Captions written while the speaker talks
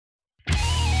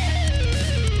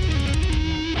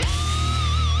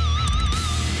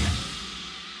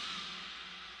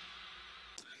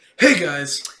Hey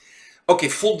guys! Okay,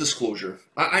 full disclosure.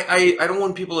 I don't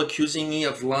want people accusing me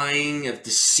of lying, of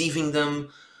deceiving them,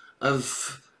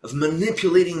 of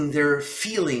manipulating their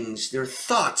feelings, their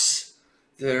thoughts,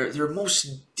 their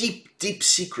most deep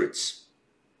secrets.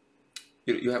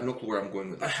 You have no clue where I'm going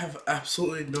with that. I have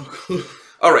absolutely no clue.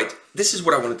 Alright, this is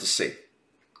what I wanted to say.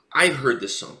 I've heard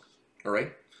this song,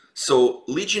 alright? So,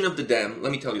 Legion of the Damned,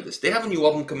 let me tell you this. They have a new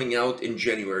album coming out in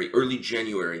January, early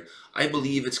January. I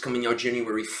believe it's coming out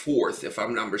January 4th, if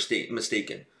I'm not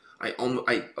mistaken. Almost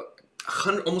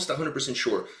 100%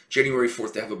 sure, January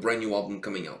 4th, they have a brand new album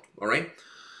coming out, alright?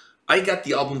 I got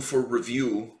the album for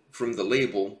review from the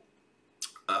label,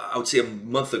 I would say a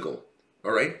month ago,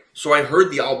 alright? So I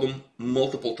heard the album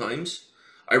multiple times.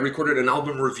 I recorded an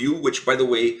album review, which, by the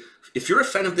way, if you're a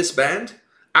fan of this band,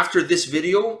 after this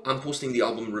video, I'm posting the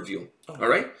album review,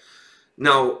 alright?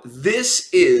 Now, this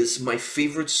is my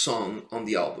favorite song on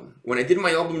the album. When I did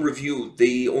my album review,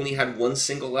 they only had one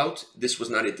single out. This was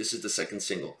not it. This is the second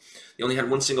single. They only had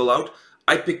one single out.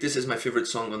 I picked this as my favorite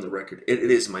song on the record. It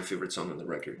is my favorite song on the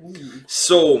record. Ooh.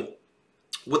 So,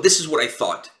 this is what I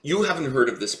thought. You haven't heard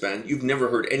of this band. You've never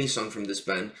heard any song from this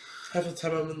band. Half the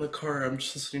time I'm in the car, I'm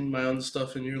just listening to my own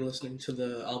stuff and you're listening to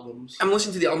the albums. I'm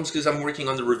listening to the albums because I'm working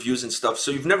on the reviews and stuff.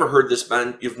 So you've never heard this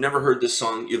band, you've never heard this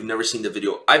song, you've never seen the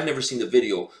video. I've never seen the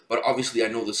video, but obviously I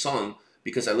know the song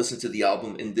because I listened to the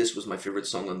album and this was my favorite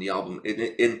song on the album.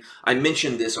 And I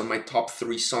mentioned this on my top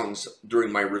 3 songs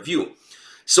during my review.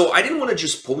 So I didn't want to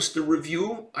just post the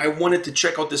review. I wanted to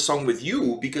check out this song with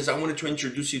you because I wanted to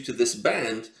introduce you to this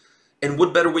band. And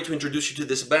what better way to introduce you to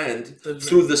this band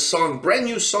through the song, brand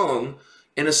new song,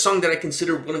 and a song that I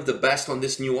consider one of the best on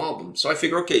this new album. So I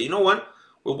figure, okay, you know what?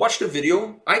 We'll watch the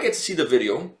video. I get to see the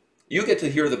video. You get to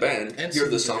hear the band, hear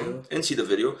the song, and see the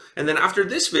video. And then after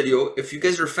this video, if you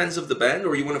guys are fans of the band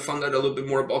or you want to find out a little bit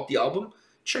more about the album,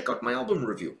 check out my album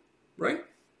review, right?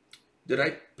 Did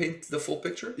I paint the full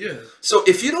picture? Yeah. So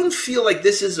if you don't feel like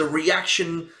this is a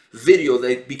reaction video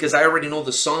that because I already know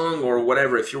the song or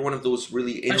whatever, if you're one of those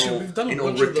really we've done a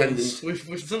bunch of those.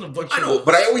 We've done a bunch. I know,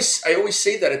 but I always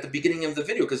say that at the beginning of the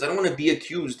video because I don't want to be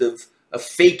accused of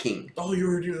faking. Oh, you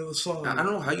already know the song. I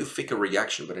don't know how you fake a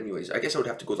reaction, but anyways, I guess I would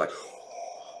have to go like.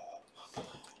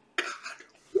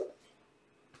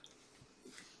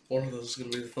 One of those is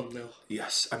gonna be the thumbnail.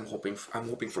 Yes, I'm hoping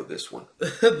for this one.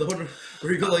 The one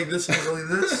where you go like this and you go like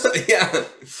this.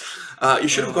 Yeah, you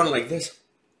should have gone like this.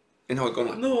 And how it gone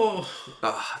like no.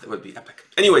 That would be epic.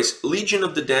 Anyways, Legion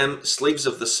of the Damned, Slaves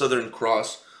of the Southern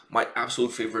Cross, my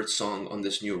absolute favorite song on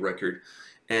this new record.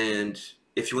 And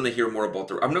if you want to hear more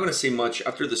about I'm not going to say much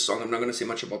after this song. I'm not going to say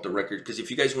much about the record because if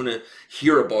you guys want to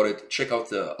hear about it, check out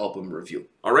the album review.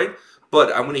 All right.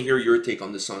 But I want to hear your take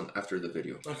on this song after the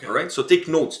video. Okay. All right. So take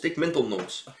notes. Take mental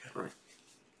notes. Okay. All right.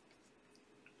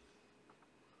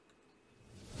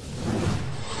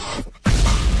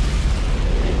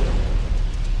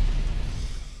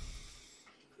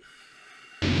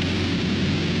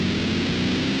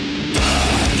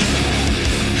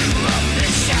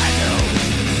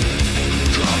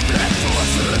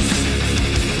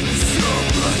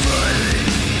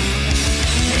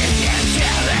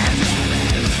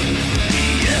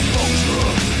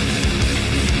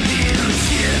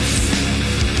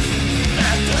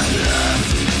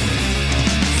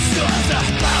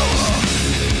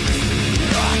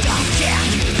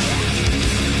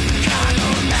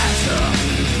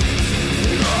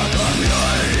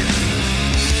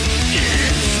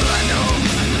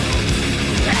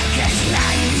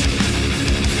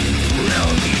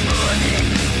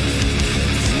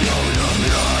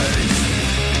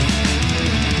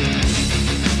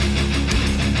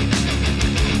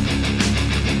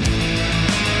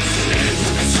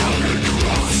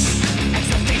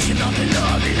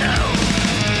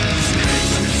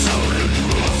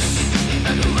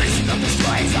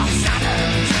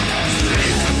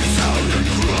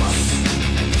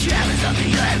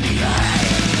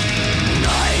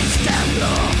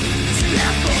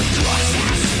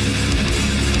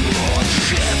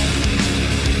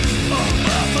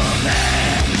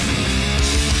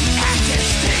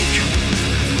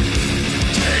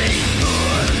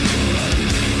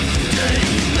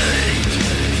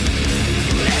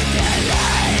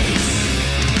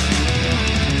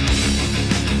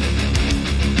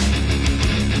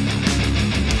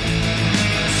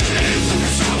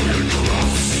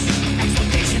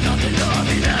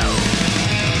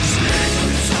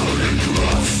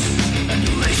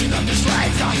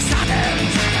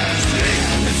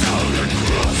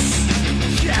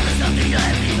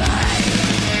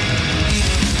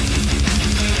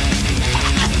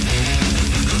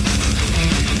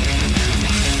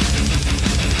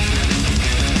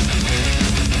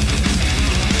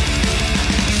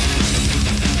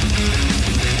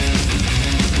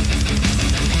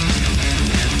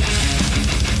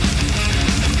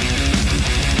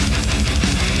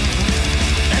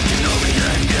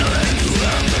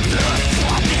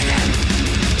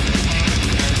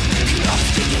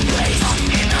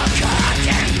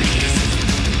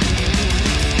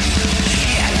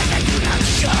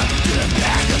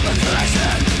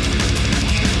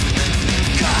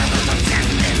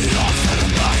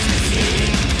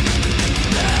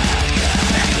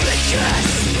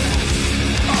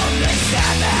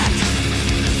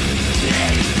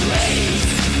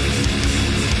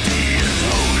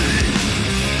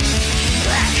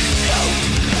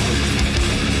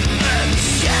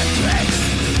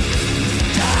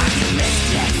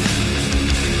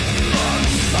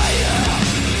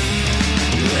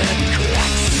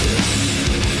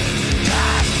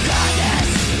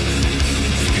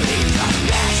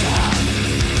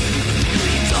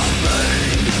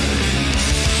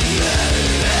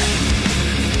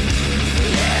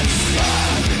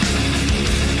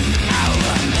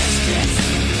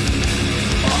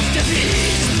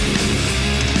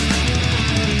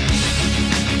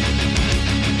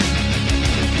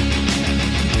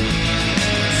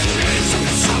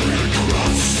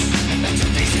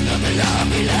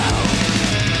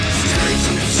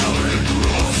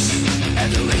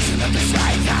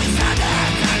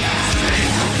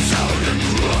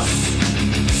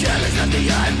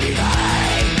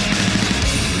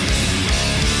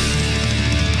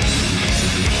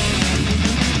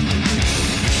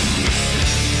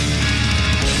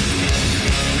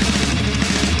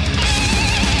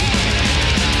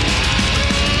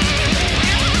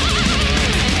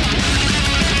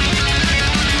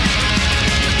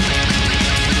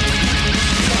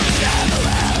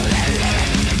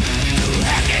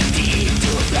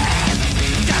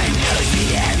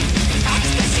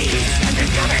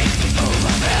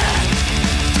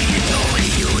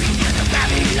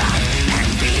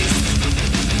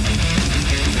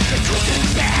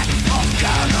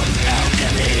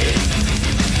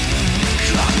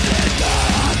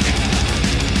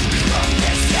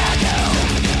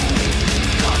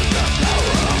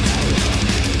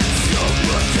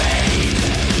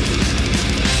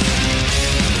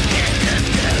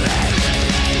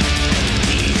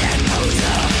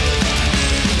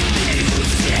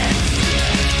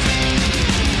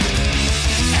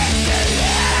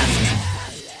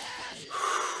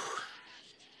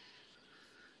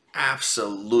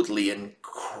 absolutely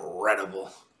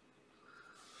incredible.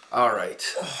 All right.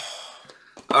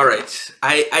 All right.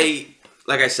 I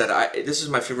like I said, this is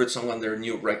my favorite song on their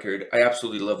new record. I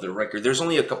absolutely love their record. There's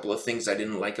only a couple of things I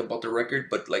didn't like about the record,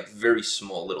 but like very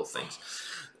small little things.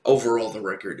 Overall, the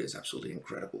record is absolutely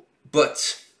incredible.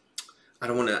 But I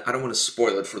don't want to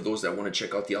spoil it for those that want to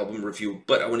check out the album review,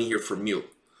 but I want to hear from you.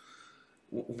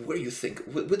 What do you think?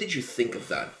 What did you think of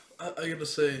that? I gotta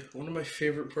say, one of my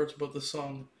favorite parts about the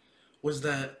song was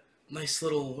that nice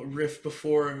little riff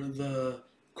before the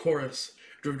chorus.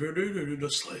 The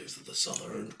slaves of the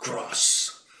Southern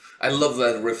Cross. I love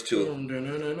that riff too.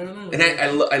 And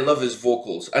I love his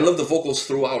vocals. I love the vocals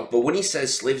throughout, but when he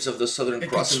says slaves of the Southern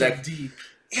Cross, It's so deep.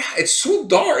 Yeah, it's so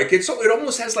dark. It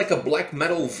almost has like a black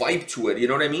metal vibe to it. You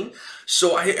know what I mean?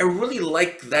 So I really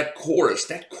like that chorus.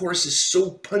 That chorus is so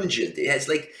pungent. It has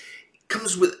like,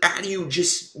 comes at you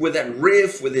just with that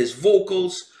riff, with his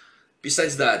vocals.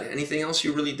 Besides that, anything else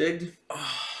you really digged?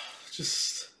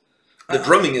 The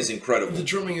drumming is incredible. The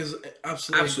drumming is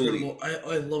absolutely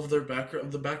incredible. I love their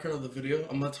background. The background of the video.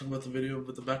 I'm not talking about the video,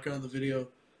 but the background of the video.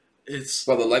 It's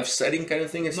the live setting kind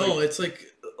of thing. It's like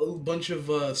a bunch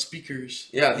of speakers.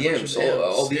 Yeah, the amps,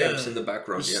 all the amps in the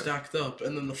background, stacked up,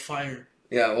 and then the fire.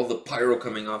 Yeah, all the pyro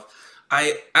coming off.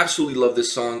 I absolutely love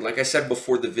this song. Like I said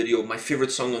before the video, my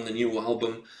favorite song on the new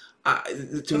album.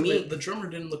 To me, the drummer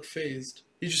didn't look phased.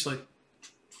 He's just like.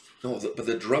 No, but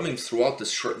the drumming throughout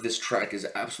this track is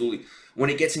absolutely,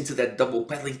 when it gets into that double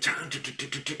pedaling,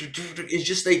 it's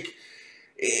just like,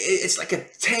 it's like a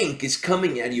tank is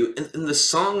coming at you. And the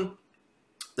song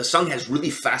has really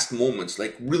fast moments,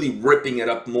 like really ripping it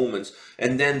up moments.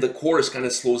 And then the chorus kind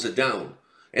of slows it down.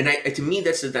 And to me,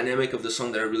 that's the dynamic of the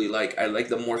song that I really like. I like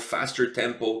the more faster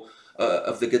tempo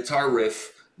of the guitar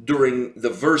riff during the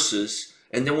verses.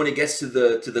 And then when it gets to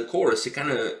the chorus, it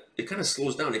kind of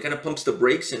slows down. It kind of pumps the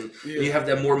brakes, and you have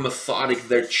that more methodic,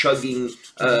 that chugging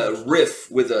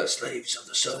riff with the slaves of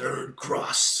the Southern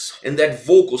Cross, and that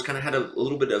vocals kind of had a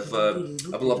little bit of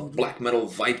a black metal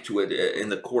vibe to it in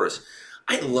the chorus.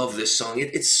 I love this song.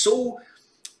 It's so.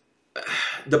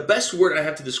 The best word I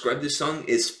have to describe this song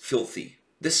is filthy.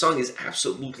 This song is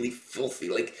absolutely filthy.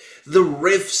 Like the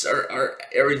riffs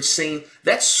are insane.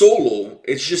 That solo,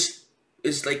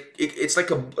 it's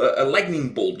like a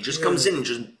lightning bolt. It just comes in and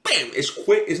just bam. It's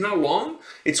quick. It's not long.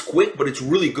 It's quick, but it's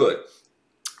really good.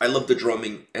 I love the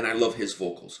drumming and I love his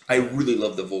vocals. I really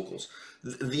love the vocals.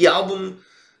 The album,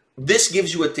 this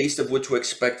gives you a taste of what to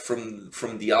expect from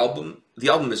the album. The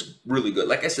album is really good.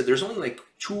 Like I said, there's only like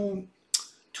two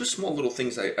small little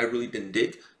things I really didn't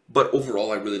dig, but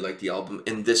overall I really like the album.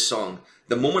 And this song,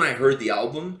 the moment I heard the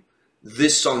album,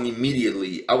 this song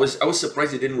immediately, I was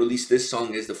surprised they didn't release this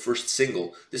song as the first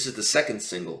single. This is the second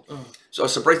single. So I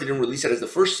was surprised they didn't release it as the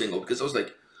first single, because I was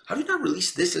like, how did you not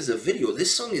release this as a video?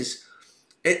 This song is,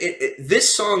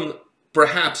 this song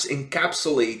perhaps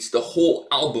encapsulates the whole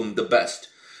album the best,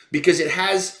 because it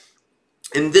has,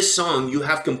 in this song, you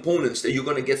have components that you're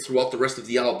going to get throughout the rest of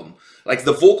the album. Like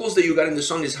the vocals that you got in the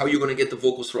song is how you're going to get the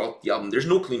vocals throughout the album. There's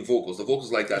no clean vocals. The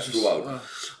vocals like that throughout.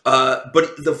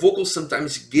 But the vocals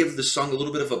sometimes give the song a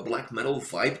little bit of a black metal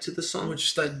vibe to the song. Which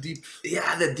is that deep.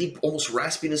 Yeah, that deep, almost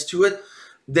raspiness to it.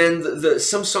 Then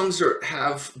some songs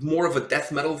have more of a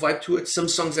death metal vibe to it. Some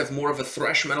songs have more of a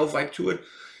thrash metal vibe to it.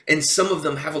 And some of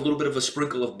them have a little bit of a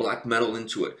sprinkle of black metal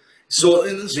into it. So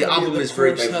the album is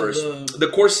very diverse. The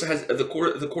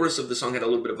chorus of the song had a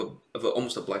little bit of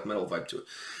almost a black metal vibe to it.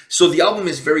 So the album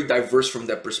is very diverse from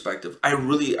that perspective. I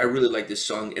really like this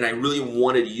song, and I really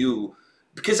wanted you,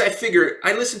 because I figure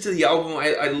I listened to the album.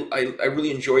 I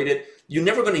really enjoyed it. You're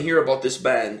never going to hear about this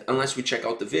band unless we check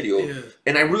out the video. Yeah.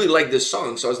 And I really like this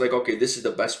song, so I was like, okay, this is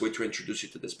the best way to introduce you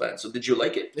to this band. So did you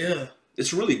like it? Yeah,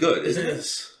 it's really good. Isn't it?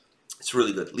 It's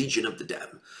really good. Legion of the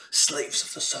Damned, Slaves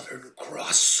of the Southern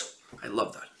Cross. I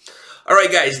love that. All right,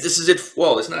 guys, this is it.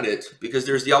 Well, it's not it, because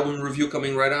there's the album review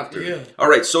coming right after. Yeah. All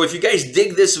right, so if you guys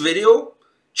dig this video,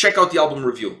 check out the album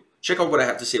review. Check out what I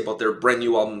have to say about their brand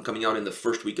new album coming out in the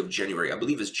first week of January. I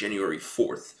believe it's January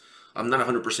 4th. I'm not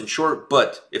 100% sure,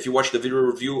 but if you watch the video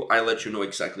review, I let you know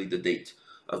exactly the date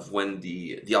of when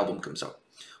the album comes out.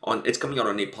 It's coming out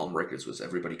on Napalm Records, which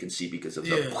everybody can see because of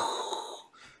the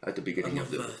at the beginning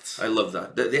of it. I love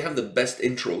that. They have the best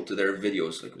intro to their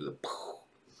videos, like the.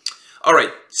 All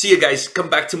right, see you guys. Come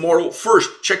back tomorrow.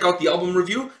 First, check out the album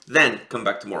review, then come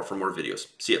back tomorrow for more videos.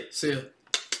 See ya. See ya.